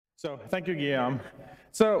So thank you, Guillaume.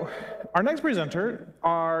 So our next presenter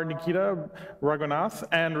are Nikhita Raghunath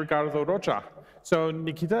and Ricardo Rocha. So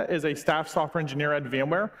Nikhita is a staff software engineer at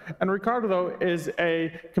VMware, and Ricardo is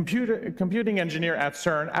a computing engineer at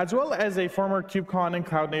CERN, as well as a former KubeCon and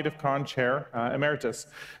Cloud Native Con chair emeritus.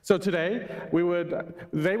 So today,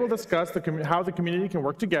 they will discuss how the community can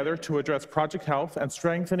work together to address project health and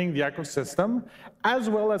strengthening the ecosystem, as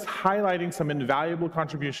well as highlighting some invaluable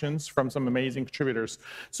contributions from some amazing contributors.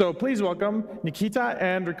 So please welcome Nikhita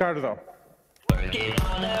and Ricardo. Working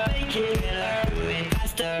on a regular, do it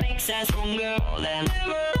faster, makes us stronger, more than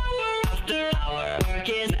ever. After our work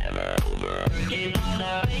is never over. Working on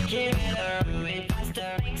a regular, do it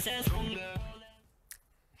faster, makes us stronger.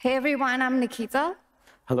 Hey everyone, I'm Nikhita.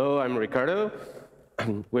 Hello, I'm Ricardo.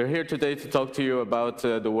 We're here today to talk to you about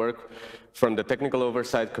the work from the Technical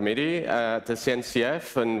Oversight Committee at the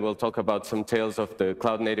CNCF, and we'll talk about some tales of the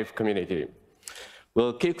cloud native community.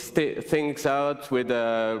 We'll kick things out with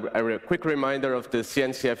a quick reminder of the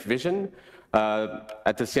CNCF Vision.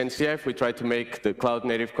 At the CNCF, we try to make the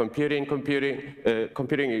cloud-native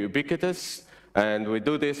computing ubiquitous, and we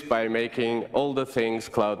do this by making all the things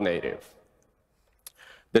cloud-native.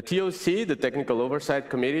 The TOC, the Technical Oversight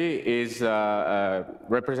Committee, is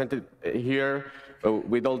represented here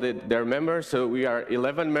with all their members. So we are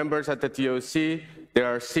 11 members at the TOC. There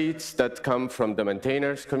are seats that come from the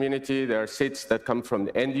maintainers community. There are seats that come from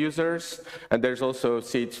the end users. And there's also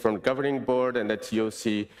seats from the governing board and the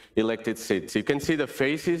TOC elected seats. You can see the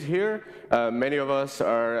faces here. Many of us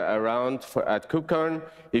are around at KubeCon.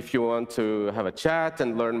 If you want to have a chat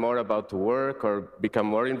and learn more about the work or become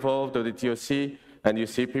more involved with the TOC, and you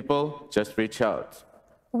see people, just reach out.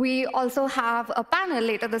 We also have a panel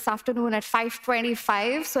later this afternoon at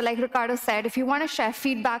 5:25. So like Ricardo said, if you want to share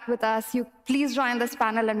feedback with us, please join this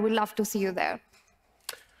panel, and we'd love to see you there.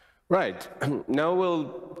 Right. Now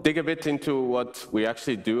we'll dig a bit into what we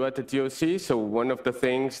actually do at the TOC. So one of the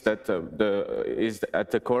things that is at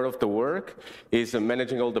the core of the work is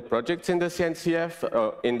managing all the projects in the CNCF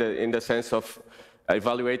in the sense of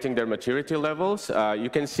evaluating their maturity levels. You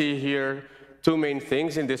can see here two main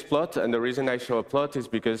things in this plot, and the reason I show a plot is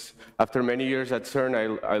because after many years at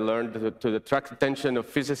CERN, I learned to attract attention of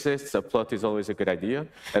physicists, a plot is always a good idea,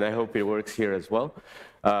 and I hope it works here as well.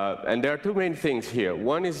 And there are two main things here.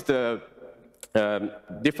 One is the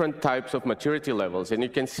different types of maturity levels, and you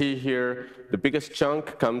can see here the biggest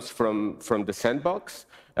chunk comes from the SANDBOX.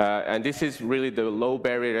 And this is really the low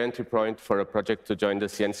barrier entry point for a project to join the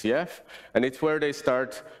CNCF. And it's where they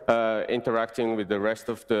start interacting with the rest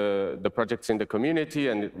of the projects in the community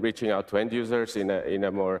and reaching out to end users in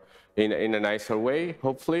a nicer way,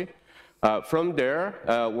 hopefully. From there,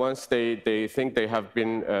 once they think they have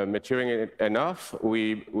been maturing enough,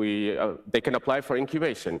 they can apply for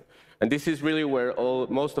incubation. And this is really where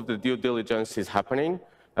most of the due diligence is happening,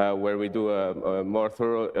 where we do a more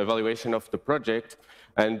thorough evaluation of the project.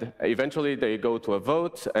 And eventually, they go to a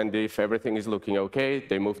vote, and if everything is looking OK,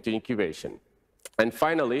 they move to incubation. And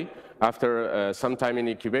finally, after some time in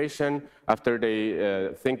incubation, after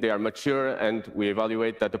they think they are mature and we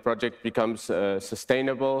evaluate that the project becomes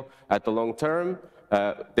sustainable at the long term,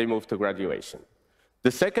 they move to graduation. The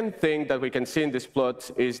second thing that we can see in this plot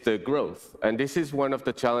is the growth. And this is one of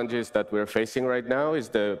the challenges that we're facing right now, is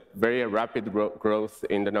the very rapid growth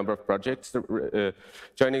in the number of projects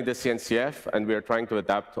joining the CNCF, and we are trying to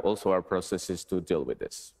adapt also our processes to deal with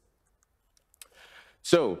this.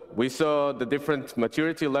 So we saw the different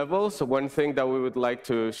maturity levels. One thing that we would like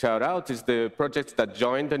to shout out is the projects that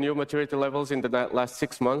joined the new maturity levels in the last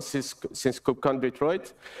 6 months since KubeCon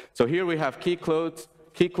Detroit. So here we have Keycloak,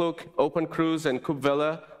 OpenCruise, and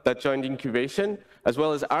KubeVela that joined incubation, as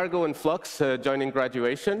well as Argo and Flux joining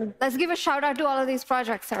graduation. Let's give a shout out to all of these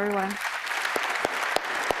projects, everyone.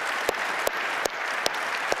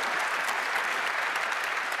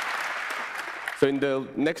 So in the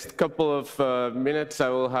next couple of minutes, I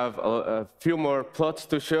will have a few more plots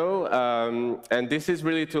to show. And this is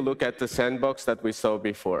really to look at the sandbox that we saw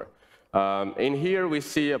before. In here, we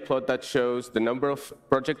see a plot that shows the number of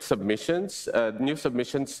project submissions, new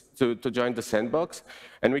submissions to join the sandbox.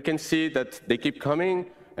 And we can see that they keep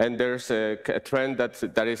coming, and there's a trend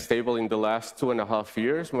that is stable in the last 2.5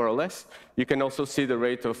 years, more or less. You can also see the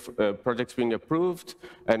rate of projects being approved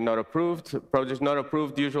and not approved. Projects not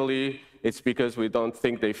approved, usually it's because we don't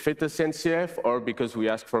think they fit the CNCF, or because we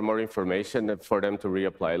ask for more information for them to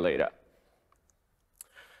reapply later.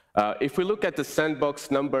 If we look at the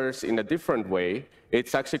SANDBOX numbers in a different way,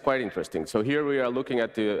 it's actually quite interesting. So here we are looking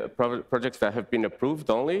at the projects that have been approved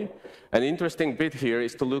only. An interesting bit here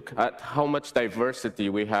is to look at how much diversity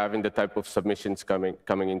we have in the type of submissions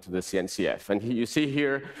coming into the CNCF. And you see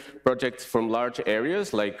here projects from large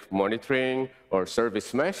areas like monitoring or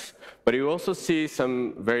service mesh, but you also see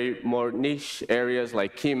some very more niche areas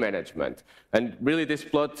like key management. And really this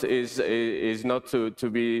plot is not to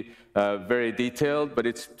be very detailed, but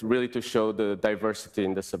it's really to show the diversity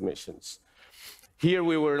in the submissions. Here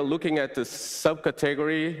we were looking at the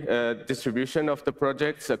subcategory distribution of the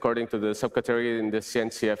projects according to the subcategory in the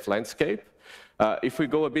CNCF landscape. If we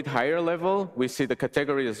go a bit higher level, we see the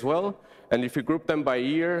category as well. And if we group them by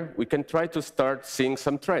year, we can try to start seeing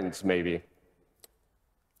some trends, maybe.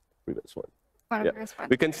 Previous one. Yeah.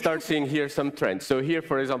 We can start seeing here some trends. So here,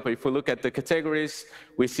 for example, if we look at the categories,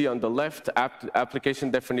 we see on the left application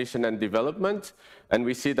definition and development, and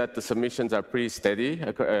we see that the submissions are pretty steady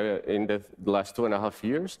in the last 2.5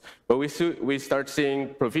 years. But we start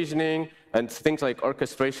seeing provisioning and things like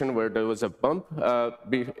orchestration where there was a bump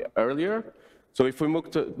earlier. So if we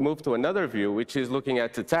move to another view, which is looking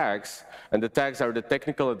at the tags, and the tags are the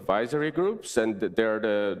technical advisory groups, and they're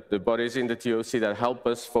the bodies in the TOC that help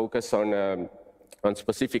us focus on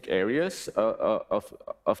specific areas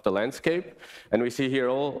of the landscape. And we see here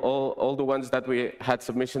all the ones that we had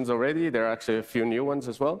submissions already. There are actually a few new ones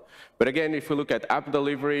as well. But again, if we look at app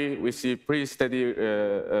delivery, we see pretty steady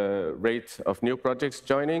rate of new projects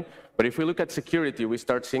joining. But if we look at security, we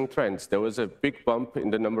start seeing trends. There was a big bump in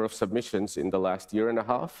the number of submissions in the last 1.5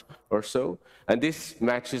 years or so. And this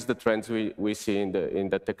matches the trends we see in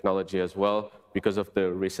the technology as well because of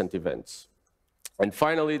the recent events. And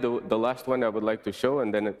finally, the last one I would like to show,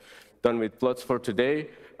 and then done with plots for today.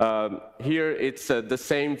 Here, it's the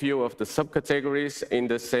same view of the subcategories in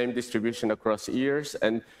the same distribution across years.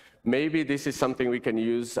 And maybe this is something we can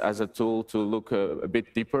use as a tool to look a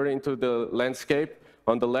bit deeper into the landscape.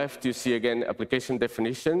 On the left, you see, again, application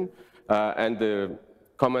definition and the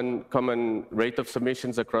common rate of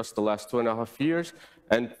submissions across the last 2.5 years.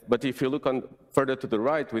 But if you look further to the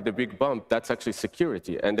right with the big bump, that's actually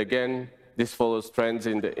security. And again, this follows trends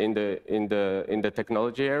in the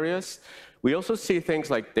technology areas. We also see things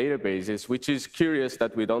like databases, which is curious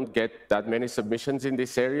that we don't get that many submissions in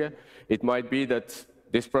this area. It might be that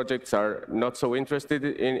these projects are not so interested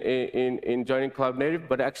in joining cloud native,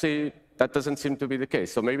 but actually that doesn't seem to be the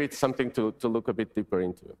case. So maybe it's something to look a bit deeper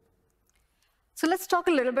into. So let's talk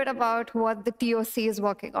a little bit about what the TOC is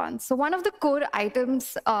working on. So one of the core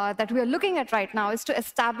items that we are looking at right now is to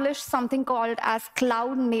establish something called as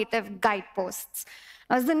cloud-native guideposts.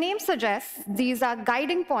 As the name suggests, these are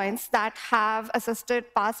guiding points that have assisted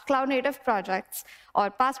past cloud-native projects or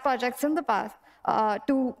past projects in the past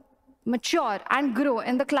to mature and grow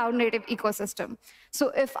in the cloud-native ecosystem. So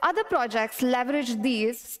if other projects leverage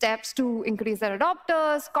these steps to increase their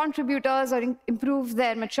adopters, contributors, or improve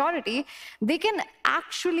their maturity, they can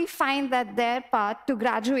actually find that their path to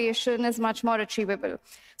graduation is much more achievable.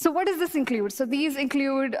 So what does this include? So these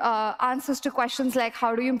include answers to questions like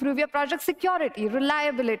how do you improve your project security,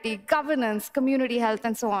 reliability, governance, community health,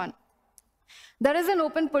 and so on. There is an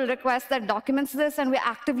open pull request that documents this, and we're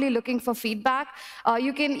actively looking for feedback.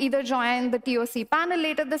 You can either join the TOC panel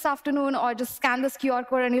later this afternoon or just scan this QR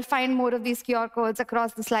code, and you'll find more of these QR codes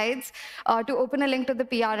across the slides to open a link to the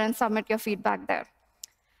PR and submit your feedback there.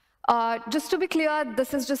 Just to be clear,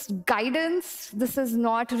 this is just guidance. This is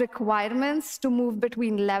not requirements to move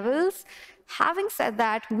between levels. Having said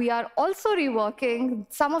that, we are also reworking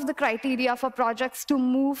some of the criteria for projects to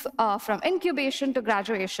move from incubation to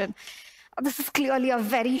graduation. This is clearly a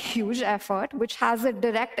very huge effort, which has a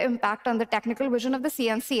direct impact on the technical vision of the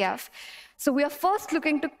CNCF. So we are first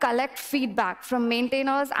looking to collect feedback from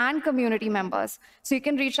maintainers and community members. So you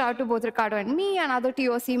can reach out to both Ricardo and me and other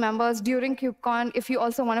TOC members during KubeCon if you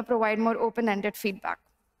also want to provide more open-ended feedback.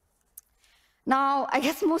 Now, I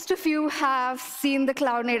guess most of you have seen the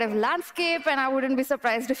cloud-native landscape, and I wouldn't be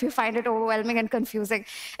surprised if you find it overwhelming and confusing.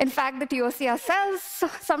 In fact, the TOC ourselves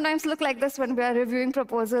sometimes look like this when we are reviewing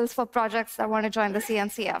proposals for projects that want to join the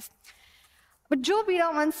CNCF. But Joe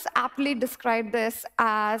Bira once aptly described this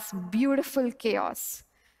as beautiful chaos.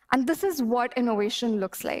 And this is what innovation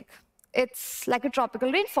looks like. It's like a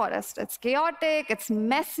tropical rainforest. It's chaotic, it's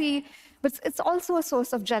messy, but it's also a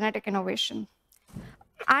source of genetic innovation.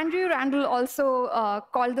 Andrew Randall also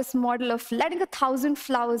called this model of letting 1,000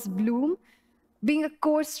 flowers bloom being a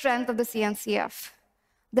core strength of the CNCF.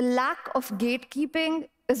 The lack of gatekeeping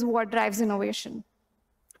is what drives innovation.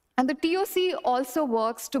 And the TOC also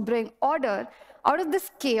works to bring order out of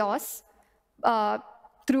this chaos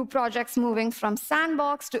to through projects moving from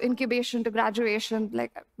SANDBOX to incubation to graduation.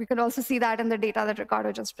 Like, we could also see that in the data that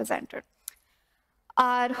Ricardo just presented.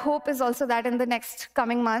 Our hope is also that in the next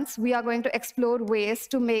coming months, we are going to explore ways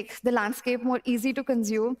to make the landscape more easy to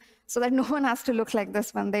consume so that no one has to look like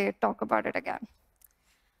this when they talk about it again.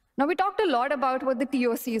 Now, we talked a lot about what the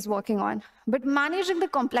TOC is working on, but managing the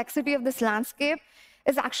complexity of this landscape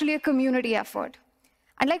is actually a community effort.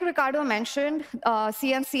 And like Ricardo mentioned,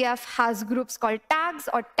 CNCF has groups called tags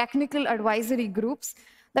or technical advisory groups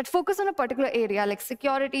that focus on a particular area like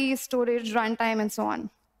security, storage, runtime, and so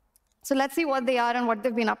on. So let's see what they are and what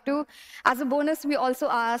they've been up to. As a bonus, we also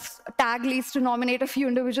asked tag leads to nominate a few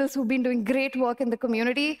individuals who've been doing great work in the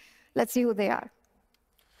community. Let's see who they are.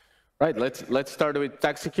 Right, let's start with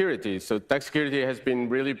tag security. So tag security has been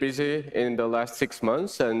really busy in the last 6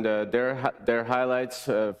 months, and their highlights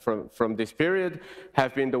from this period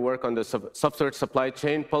have been the work on the software supply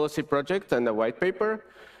chain policy project and the white paper.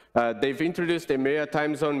 They've introduced the myriad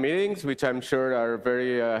time zone meetings, which I'm sure are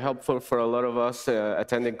very helpful for a lot of us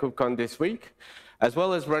attending KubeCon this week, as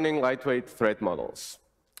well as running lightweight threat models.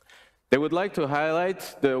 They would like to highlight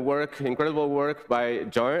the work, incredible work by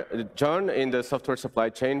John in the software supply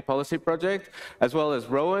chain policy project, as well as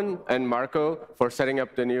Rowan and Marco for setting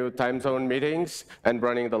up the new time zone meetings and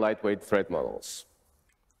running the lightweight threat models.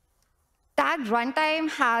 Tag Runtime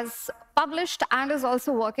has published and is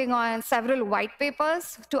also working on several white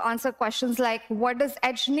papers to answer questions like, what does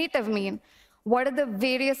edge native mean? What are the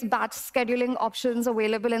various batch scheduling options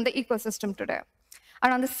available in the ecosystem today?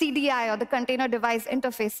 And on the CDI, or the container device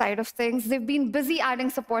interface side of things, they've been busy adding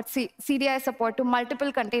CDI support to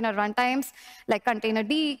multiple container runtimes, like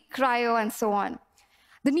Containerd, Cryo, and so on.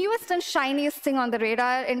 The newest and shiniest thing on the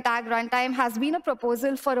radar in Tag Runtime has been a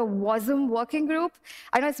proposal for a WASM working group.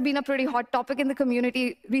 I know it's been a pretty hot topic in the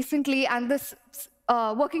community recently, and this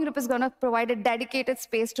working group is going to provide a dedicated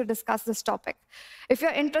space to discuss this topic. If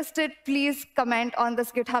you're interested, please comment on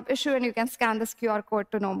this GitHub issue, and you can scan this QR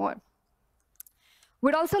code to know more.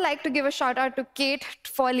 We'd also like to give a shout out to Kate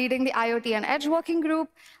for leading the IoT and Edge working group,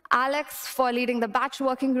 Alex for leading the batch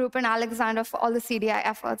working group, and Alexander for all the CDI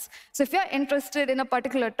efforts. So if you're interested in a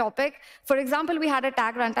particular topic, for example, we had a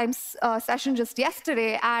Tag Runtime session just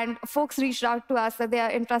yesterday, and folks reached out to us that they are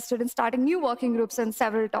interested in starting new working groups in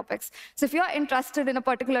several topics. So if you're interested in a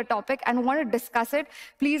particular topic and want to discuss it,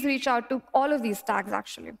 please reach out to all of these tags,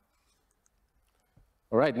 actually.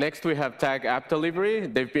 All right, next we have Tag App Delivery.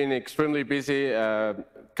 They've been extremely busy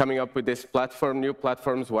coming up with this platform, new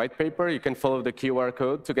platforms white paper. You can follow the QR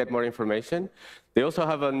code to get more information. They also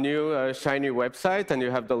have a new shiny website, and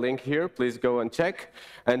you have the link here. Please go and check.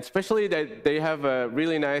 And especially they have a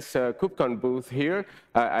really nice KubeCon booth here.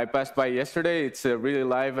 I passed by yesterday. It's really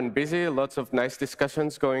live and busy. Lots of nice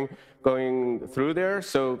discussions going through there.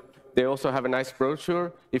 So they also have a nice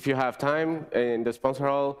brochure. If you have time in the sponsor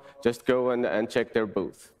hall, just go and check their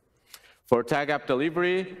booth. For Tag App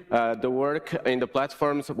Delivery, the work in the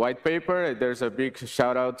platform's white paper, there's a big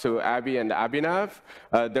shout out to Abby and Abhinav.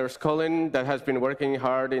 There's Colin that has been working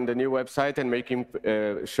hard in the new website and making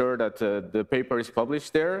sure that the paper is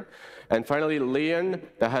published there. And finally, Leon,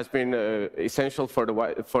 that has been essential for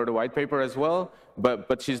the white paper as well.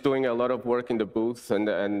 But she's doing a lot of work in the booth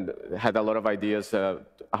and had a lot of ideas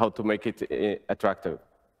how to make it attractive.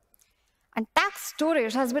 And Tag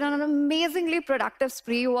Storage has been an amazingly productive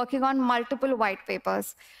spree working on multiple white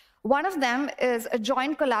papers. One of them is a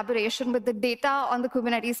joint collaboration with the Data on the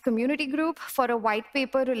Kubernetes Community Group for a white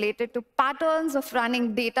paper related to patterns of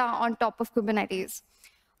running data on top of Kubernetes.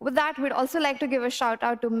 With that, we'd also like to give a shout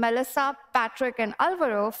out to Melissa, Patrick, and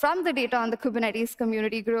Alvaro from the Data on the Kubernetes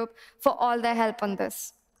Community Group for all their help on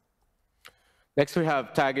this. Next, we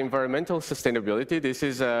have Tag Environmental Sustainability. This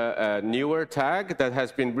is a newer tag that has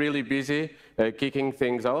been really busy kicking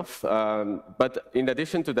things off. But in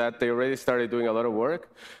addition to that, they already started doing a lot of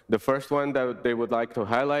work. The first one that they would like to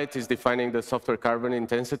highlight is defining the software carbon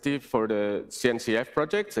intensity for the CNCF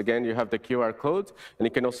projects. Again, you have the QR code, and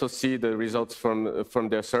you can also see the results from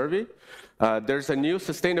their survey. There's a new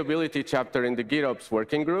sustainability chapter in the GitOps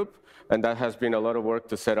working group, and that has been a lot of work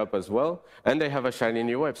to set up as well. And they have a shiny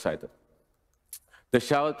new website. The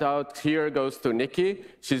shout out here goes to Nikki.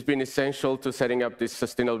 She's been essential to setting up this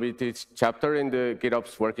sustainability chapter in the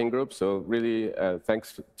GitOps working group. So really,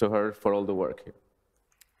 thanks to her for all the work here.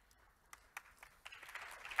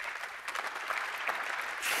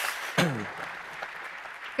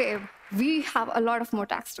 Okay, we have a lot of more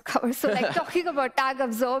tags to cover. So like talking about tag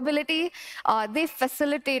observability, they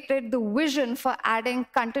facilitated the vision for adding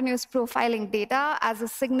continuous profiling data as a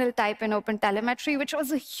signal type in OpenTelemetry, which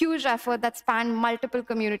was a huge effort that spanned multiple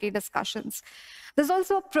community discussions. There's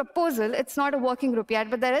also a proposal, it's not a working group yet,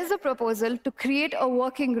 but there is a proposal to create a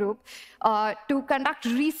working group to conduct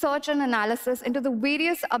research and analysis into the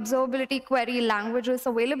various observability query languages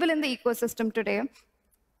available in the ecosystem today,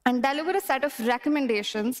 and deliver a set of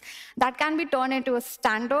recommendations that can be turned into a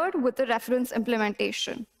standard with a reference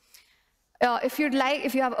implementation. If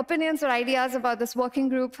you have opinions or ideas about this working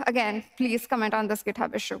group, again, please comment on this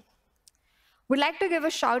GitHub issue. We'd like to give a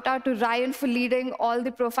shout out to Ryan for leading all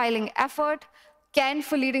the profiling effort, Ken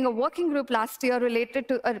for leading a working group last year related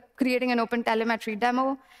to creating an OpenTelemetry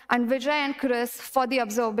demo, and Vijay and Chris for the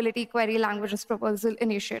observability query languages proposal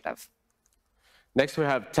initiative. Next, we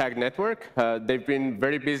have Tag Network. They've been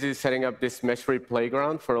very busy setting up this mesh-free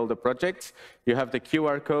playground for all the projects. You have the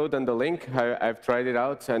QR code and the link. I've tried it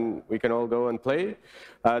out, and we can all go and play.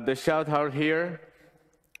 The shout-out here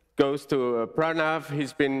goes to Pranav.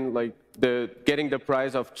 He's been like getting the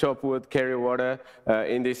prize of chop wood, carry water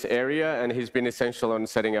in this area, and he's been essential on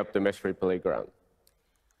setting up the mesh-free playground.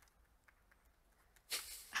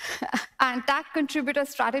 And Tag Contributor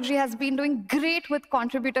Strategy has been doing great with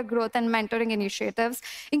contributor growth and mentoring initiatives,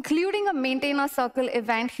 including a Maintainer Circle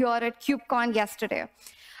event here at KubeCon yesterday.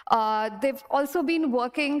 They've also been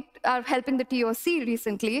working, helping the TOC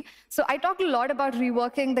recently. So I talked a lot about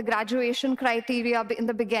reworking the graduation criteria in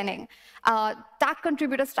the beginning. Tag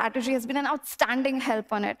Contributor Strategy has been an outstanding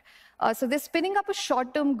help on it. So they're spinning up a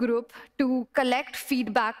short-term group to collect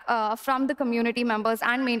feedback from the community members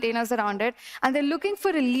and maintainers around it. And they're looking for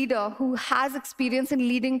a leader who has experience in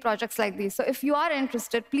leading projects like these. So if you are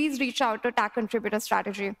interested, please reach out to Tag Contributor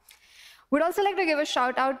Strategy. We'd also like to give a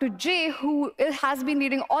shout out to Jay, who has been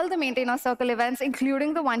leading all the Maintainer Circle events,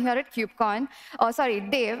 including the one here at KubeCon.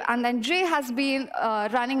 Dave. And then Jay has been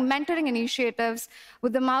running mentoring initiatives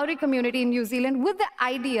with the Maori community in New Zealand with the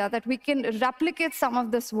idea that we can replicate some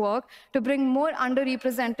of this work to bring more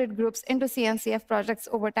underrepresented groups into CNCF projects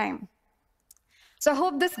over time. So I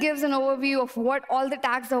hope this gives an overview of what all the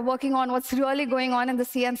tags are working on, what's really going on in the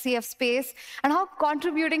CNCF space, and how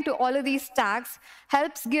contributing to all of these tags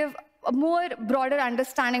helps give a more broader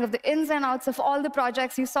understanding of the ins and outs of all the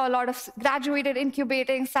projects. You saw a lot of graduated,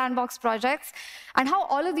 incubating, SANDBOX projects, and how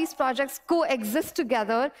all of these projects coexist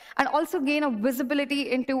together and also gain a visibility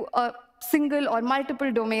into a single or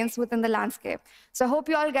multiple domains within the landscape. So I hope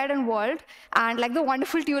you all get involved. And like the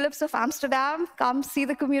wonderful tulips of Amsterdam, come see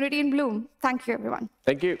the community in bloom. Thank you, everyone.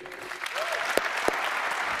 Thank you.